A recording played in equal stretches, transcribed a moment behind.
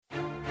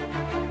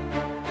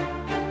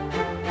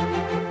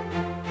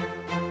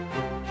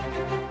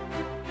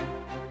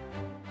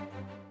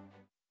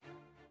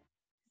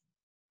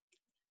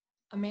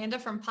Amanda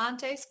from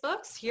Pontes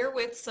Books here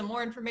with some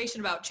more information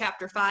about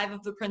Chapter 5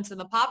 of The Prince and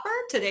the Pauper.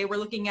 Today we're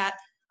looking at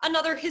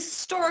another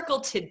historical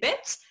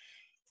tidbit.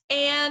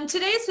 And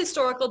today's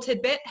historical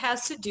tidbit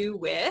has to do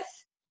with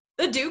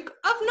the Duke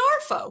of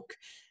Norfolk.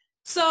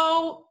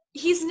 So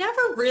he's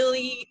never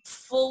really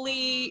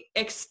fully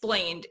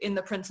explained in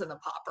The Prince and the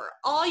Pauper.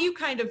 All you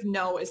kind of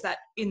know is that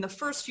in the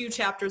first few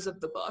chapters of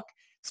the book,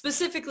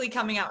 specifically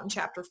coming out in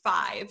Chapter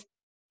 5,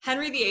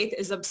 Henry VIII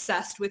is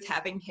obsessed with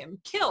having him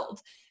killed.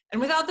 And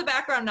without the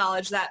background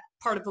knowledge, that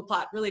part of the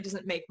plot really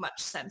doesn't make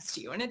much sense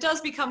to you. And it does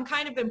become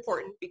kind of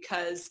important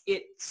because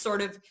it sort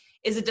of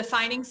is a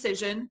defining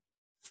decision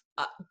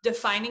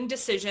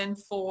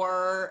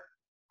for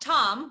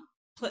Tom,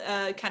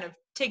 kind of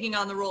taking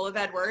on the role of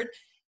Edward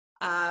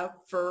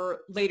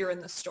for later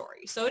in the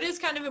story. So it is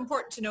kind of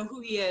important to know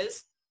who he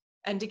is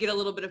and to get a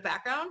little bit of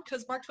background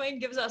because Mark Twain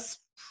gives us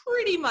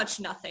pretty much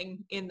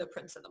nothing in The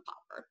Prince and the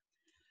Pauper.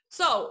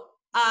 So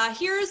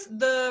here's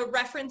the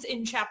reference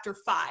in Chapter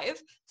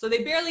 5. So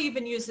they barely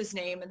even use his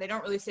name, and they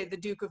don't really say the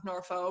Duke of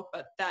Norfolk,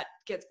 but that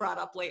gets brought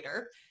up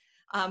later.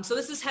 So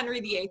this is Henry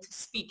VIII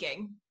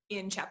speaking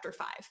in Chapter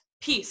 5.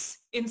 Peace,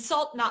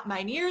 insult not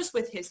mine ears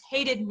with his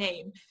hated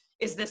name.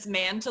 Is this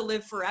man to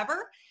live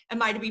forever?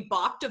 Am I to be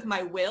balked of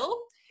my will?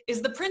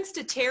 Is the prince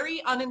to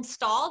tarry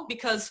uninstalled?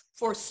 Because,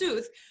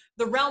 forsooth,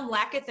 the realm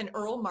lacketh an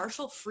earl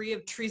marshal free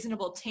of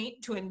treasonable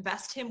taint to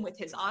invest him with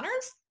his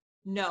honors?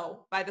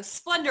 No, by the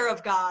splendor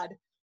of God,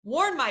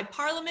 warn my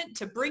parliament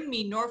to bring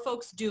me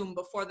Norfolk's doom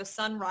before the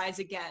sun rise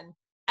again,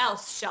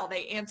 else shall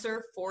they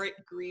answer for it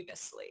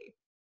grievously.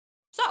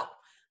 So,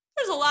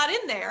 there's a lot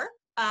in there.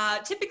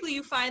 Typically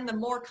you find the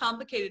more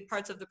complicated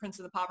parts of The Prince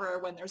and the Pauper are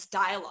when there's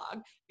dialogue,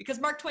 because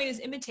Mark Twain is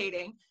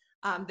imitating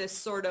this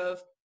sort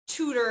of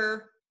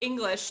Tudor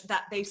English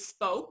that they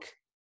spoke,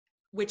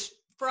 which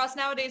for us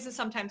nowadays is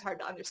sometimes hard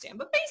to understand.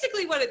 But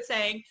basically what it's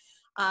saying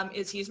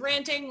is he's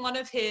ranting. One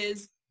of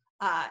his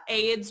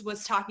aides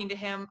was talking to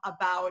him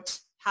about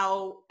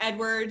how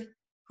Edward,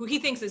 who he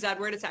thinks is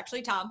Edward, it's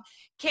actually Tom,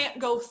 can't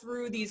go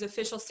through these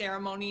official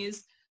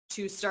ceremonies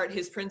to start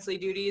his princely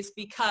duties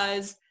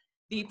because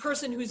the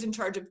person who's in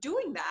charge of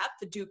doing that,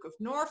 the Duke of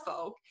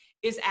Norfolk,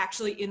 is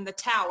actually in the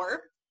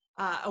Tower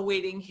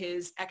awaiting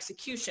his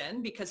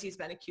execution because he's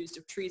been accused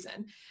of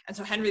treason. And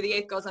so Henry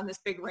VIII goes on this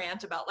big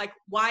rant about, like,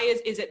 why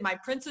is it my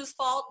prince's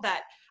fault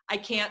that I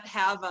can't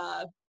have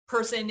a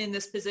person in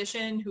this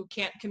position who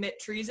can't commit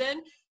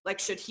treason? Like,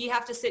 should he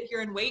have to sit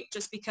here and wait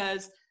just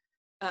because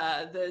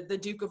the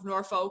Duke of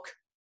Norfolk,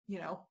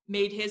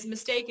 made his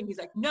mistake? And he's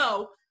like,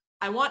 no,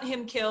 I want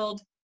him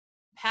killed.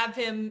 Have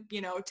him,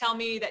 tell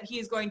me that he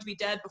is going to be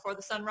dead before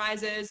the sun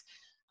rises.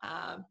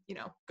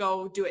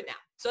 Go do it now.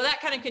 So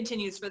that kind of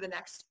continues for the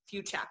next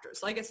few chapters.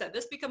 Like I said,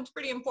 this becomes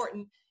pretty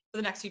important for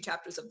the next few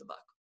chapters of the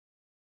book.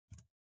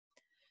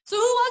 So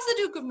who was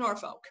the Duke of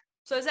Norfolk?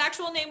 So his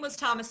actual name was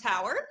Thomas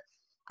Howard.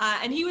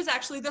 And he was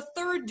actually the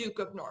third Duke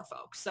of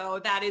Norfolk.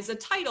 So that is a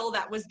title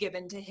that was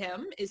given to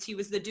him, is he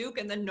was the Duke,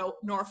 and then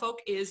Norfolk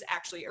is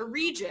actually a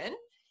region.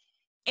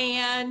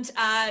 And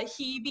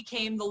he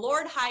became the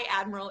Lord High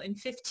Admiral in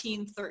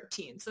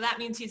 1513. So that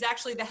means he's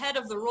actually the head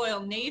of the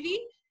Royal Navy,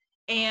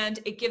 and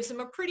it gives him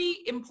a pretty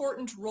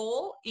important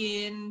role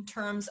in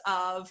terms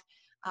of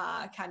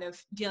kind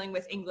of dealing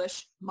with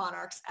English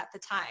monarchs at the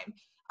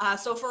time.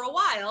 So for a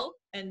while,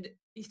 and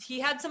he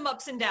had some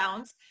ups and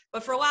downs,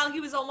 but for a while he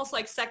was almost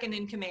like second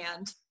in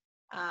command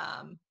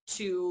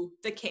to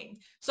the king.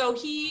 So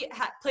he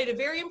played a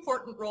very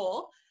important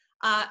role.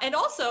 And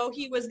also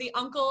he was the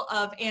uncle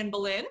of Anne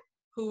Boleyn,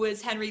 who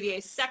was Henry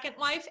VIII's second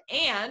wife,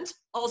 and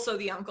also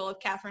the uncle of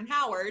Catherine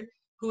Howard,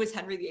 who was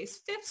Henry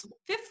VIII's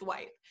fifth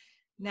wife.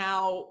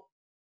 Now,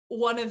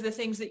 one of the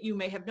things that you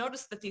may have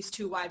noticed that these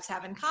two wives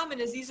have in common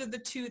is these are the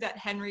two that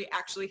Henry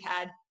actually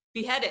had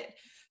beheaded.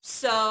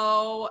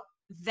 So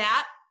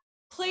that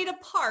played a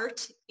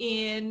part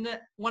in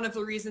one of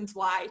the reasons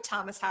why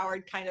Thomas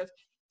Howard kind of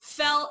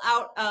fell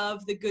out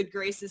of the good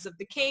graces of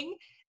the king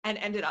and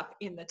ended up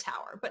in the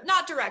Tower, but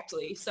not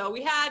directly. So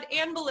we had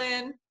Anne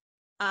Boleyn,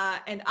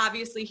 and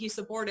obviously he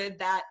supported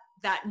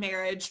that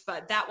marriage,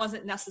 but that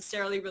wasn't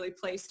necessarily really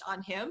placed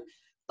on him.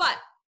 But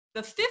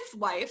the fifth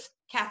wife,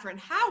 Catherine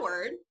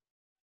Howard,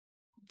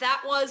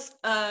 that was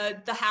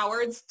the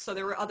Howards, so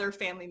there were other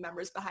family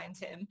members behind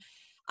him.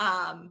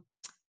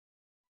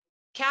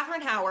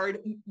 Catherine Howard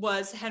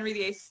was Henry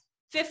VIII's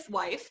fifth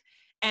wife,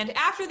 and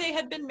after they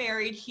had been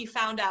married, he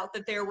found out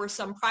that there were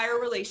some prior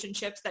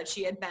relationships that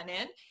she had been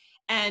in,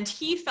 and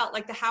he felt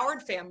like the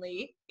Howard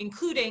family,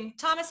 including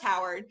Thomas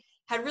Howard,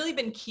 had really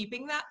been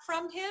keeping that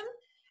from him,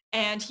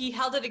 and he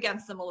held it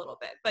against them a little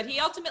bit. But he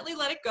ultimately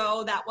let it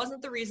go. That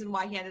wasn't the reason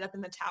why he ended up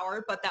in the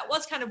Tower, but that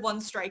was kind of one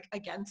strike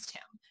against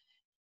him.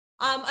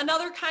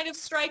 Another kind of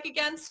strike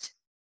against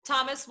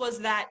Thomas was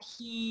that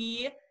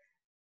he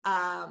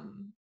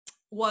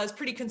was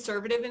pretty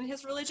conservative in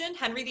his religion.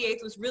 Henry VIII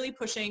was really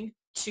pushing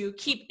to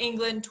keep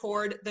England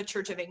toward the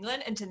Church of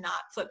England and to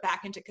not flip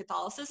back into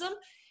Catholicism.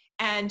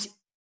 And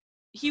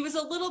he was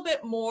a little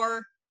bit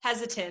more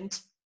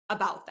hesitant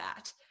about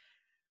that.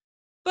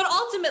 But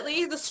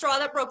ultimately, the straw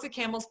that broke the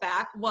camel's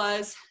back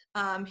was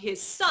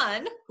his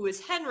son, who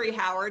is Henry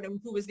Howard, and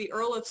who was the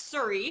Earl of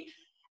Surrey,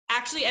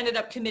 actually ended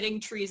up committing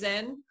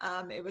treason.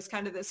 It was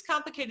kind of this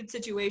complicated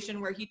situation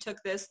where he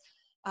took this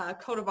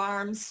coat of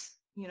arms,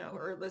 you know,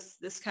 or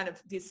this kind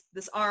of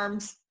this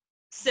arms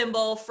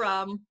symbol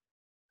from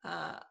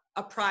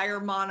a prior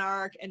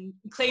monarch and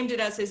claimed it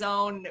as his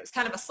own. And it was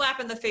kind of a slap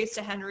in the face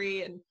to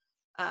Henry, and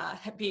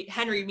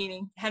Henry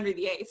meaning Henry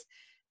VIII.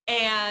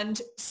 And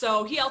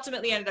so he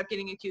ultimately ended up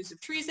getting accused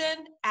of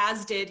treason,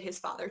 as did his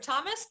father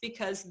Thomas,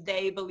 because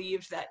they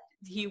believed that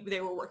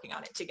they were working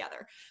on it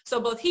together.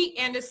 So both he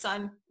and his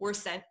son were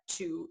sent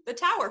to the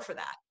Tower for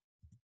that.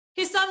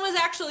 His son was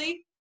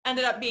actually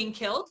ended up being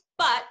killed,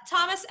 but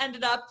Thomas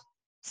ended up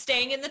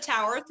staying in the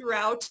Tower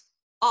throughout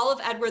all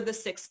of Edward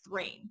VI's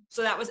reign.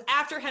 So that was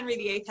after Henry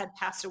VIII had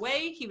passed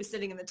away. He was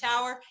sitting in the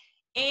Tower,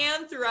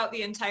 and throughout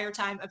the entire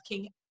time of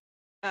King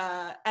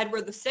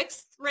Edward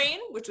VI's reign,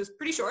 which was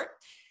pretty short,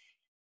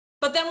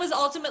 but then was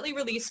ultimately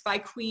released by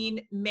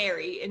Queen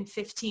Mary in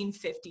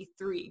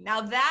 1553. Now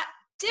that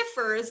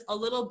differs a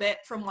little bit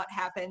from what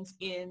happens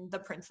in The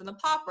Prince and the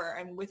Pauper,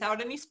 and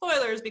without any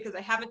spoilers, because I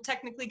haven't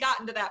technically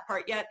gotten to that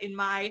part yet in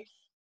my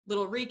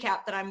little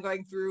recap that I'm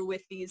going through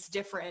with these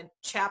different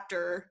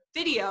chapter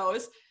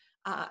videos.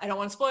 I don't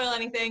want to spoil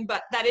anything,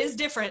 but that is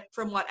different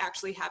from what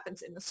actually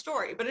happens in the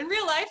story. But in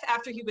real life,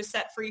 after he was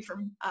set free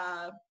from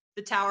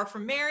the Tower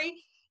from Mary,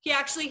 he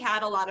actually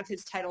had a lot of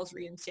his titles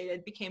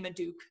reinstated, became a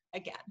duke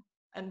again,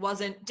 and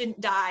didn't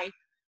die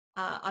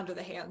under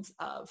the hands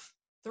of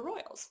the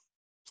royals.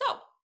 So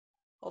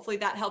hopefully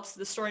that helps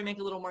the story make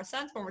a little more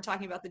sense when we're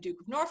talking about the Duke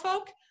of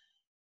Norfolk.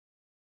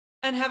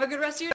 And have a good rest of your